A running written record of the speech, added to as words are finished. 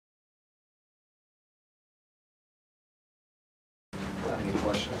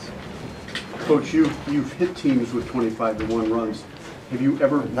Coach, you've hit teams with 25-1 runs. Have you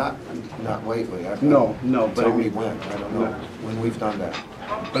ever? Not lately. No, but tell me when. I don't know when we've done that.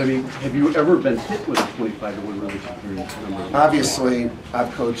 But I mean, have you ever been hit with a 25-1 run? Obviously,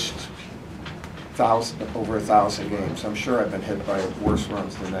 I've coached over 1,000 games. I'm sure I've been hit by worse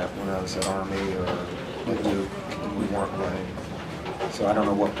runs than that when I was at Army or at Duke when we weren't winning. So I don't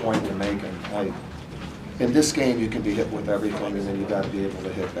know what point you're making. In this game, you can be hit with everything, and then you got to be able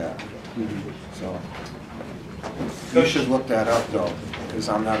to hit back. So you should look that up, though, because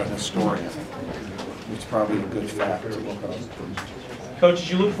I'm not a historian. It's probably a good fact to look up. Coach, as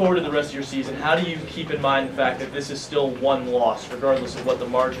you look forward to the rest of your season, how do you keep in mind the fact that this is still one loss, regardless of what the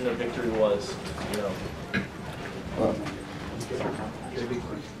margin of victory was? You know. Well,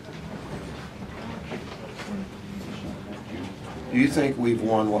 do you think we've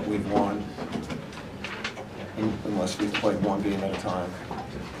won what we've won? Unless we've played one game at a time.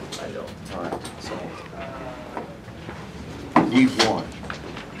 I don't. All right, so we've won.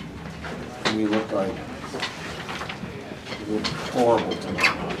 And we look like we look horrible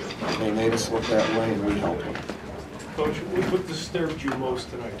tonight. They made us look that way, and we helped them. Coach, what disturbed you most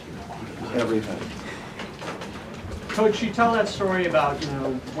tonight? Everything. Coach, you tell that story about,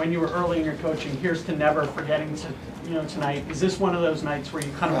 when you were early in your coaching, here's to never forgetting to, tonight. Is this one of those nights where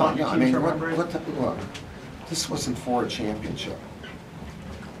you kind of want your team to remember it? Look, this wasn't for a championship.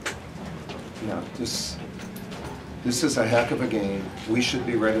 This is a heck of a game. We should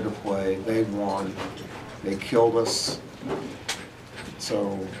be ready to play. They won. They killed us.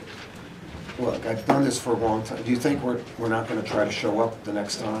 So, look, I've done this for a long time. Do you think we're not going to try to show up the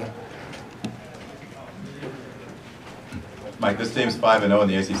next time? Mike, this team's 5-0 in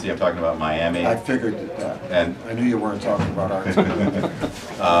the ACC. I'm talking about Miami. I figured that. And I knew you weren't talking about our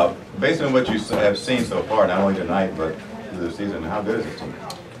team. Based on what you have seen so far, not only tonight but through the season, how good is this team?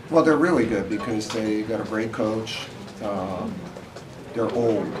 Well, they're really good because they got a great coach. They're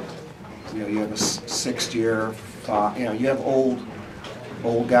old. You have a sixth year. You have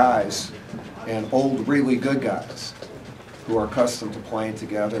old guys and old, really good guys who are accustomed to playing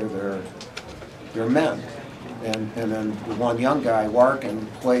together. They're men. And then the one young guy, Larkin,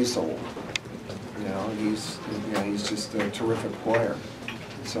 plays old. He's just a terrific player.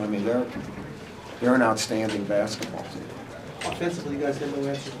 So I mean, they're an outstanding basketball team. Offensively, you guys had no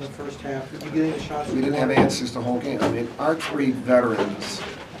answers in the first half. Did you get any shots? We didn't have answers the whole game. I mean, our three veterans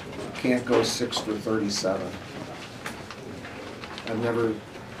can't go 6 for 37.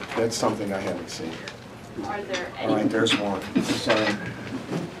 That's something I haven't seen. Are there any? All right, there's one. Sorry.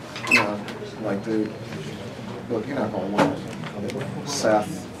 Look, you're not going to win.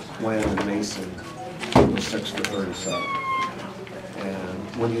 Seth, Quinn, and Mason were 6 for 37.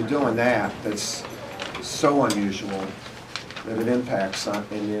 And when you're doing that, that's so unusual that it impacts on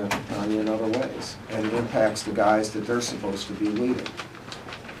you in other ways. And it impacts the guys that they're supposed to be leading.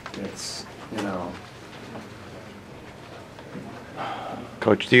 It's,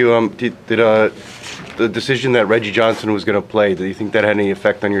 Coach, did the decision that Reggie Johnson was going to play, do you think that had any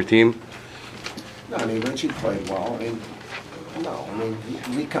effect on your team? No, I mean, Richie played well.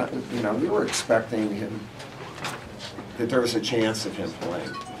 We were expecting him, that there was a chance of him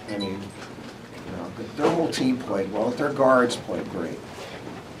playing. I mean, their whole team played well. Their guards played great.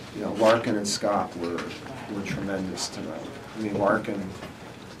 Larkin and Scott were tremendous tonight. I mean, Larkin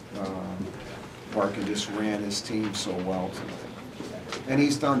just ran his team so well tonight. And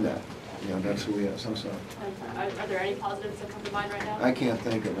he's done that. That's who he is. I'm sorry. Are there any positives that come to mind right now? I can't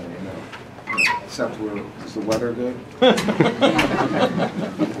think of any, no. Except is the weather good?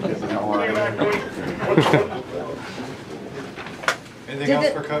 Anything else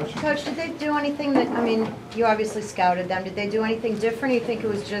for Coach? Coach, did they do anything that, you obviously scouted them. Did they do anything different, or you think it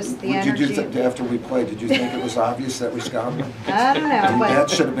was just the energy? After we played, did you think it was obvious that we scouted them? I don't know. But that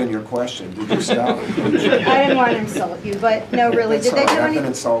should have been your question. Did you scout them? I didn't want to insult you, but no, really. Did they do I've been anything?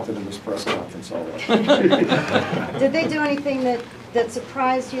 insulted in this press conference all day. Did they do anything that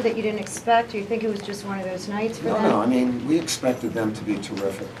surprised you that you didn't expect, or you think it was just one of those nights for them? No, I mean, we expected them to be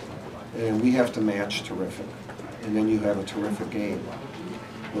terrific, and we have to match terrific, and then you have a terrific game.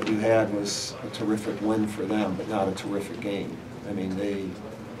 What you had was a terrific win for them, but not a terrific game. I mean,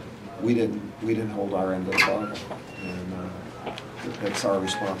 we didn't hold our end of the bargain, and that's our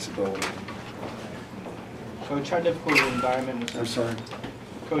responsibility. Coach, how difficult of an environment was I'm sorry?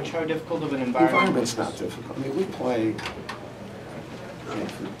 Coach, how difficult of an The environment? environment's not difficult. I mean, we play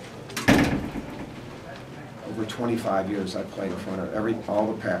over 25 years. I played in front of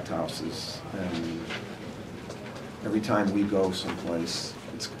all the packed houses, and every time we go someplace,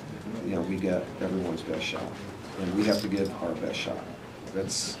 we get everyone's best shot, and we have to give our best shot.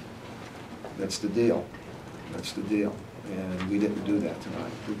 That's That's the deal. That's the deal. And we didn't do that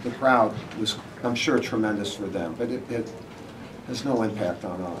tonight. The crowd was, I'm sure, tremendous for them, but it has no impact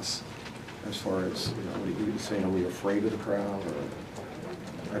on us. As far as, you know, what are you saying, are we afraid of the crowd?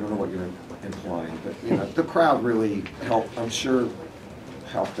 Or I don't know what you're implying, but, you know, the crowd really helped, I'm sure,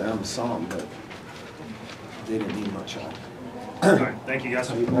 helped them some, but they didn't need much help. All right, thank you, guys.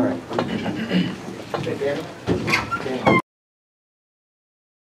 All right. Okay, Danny?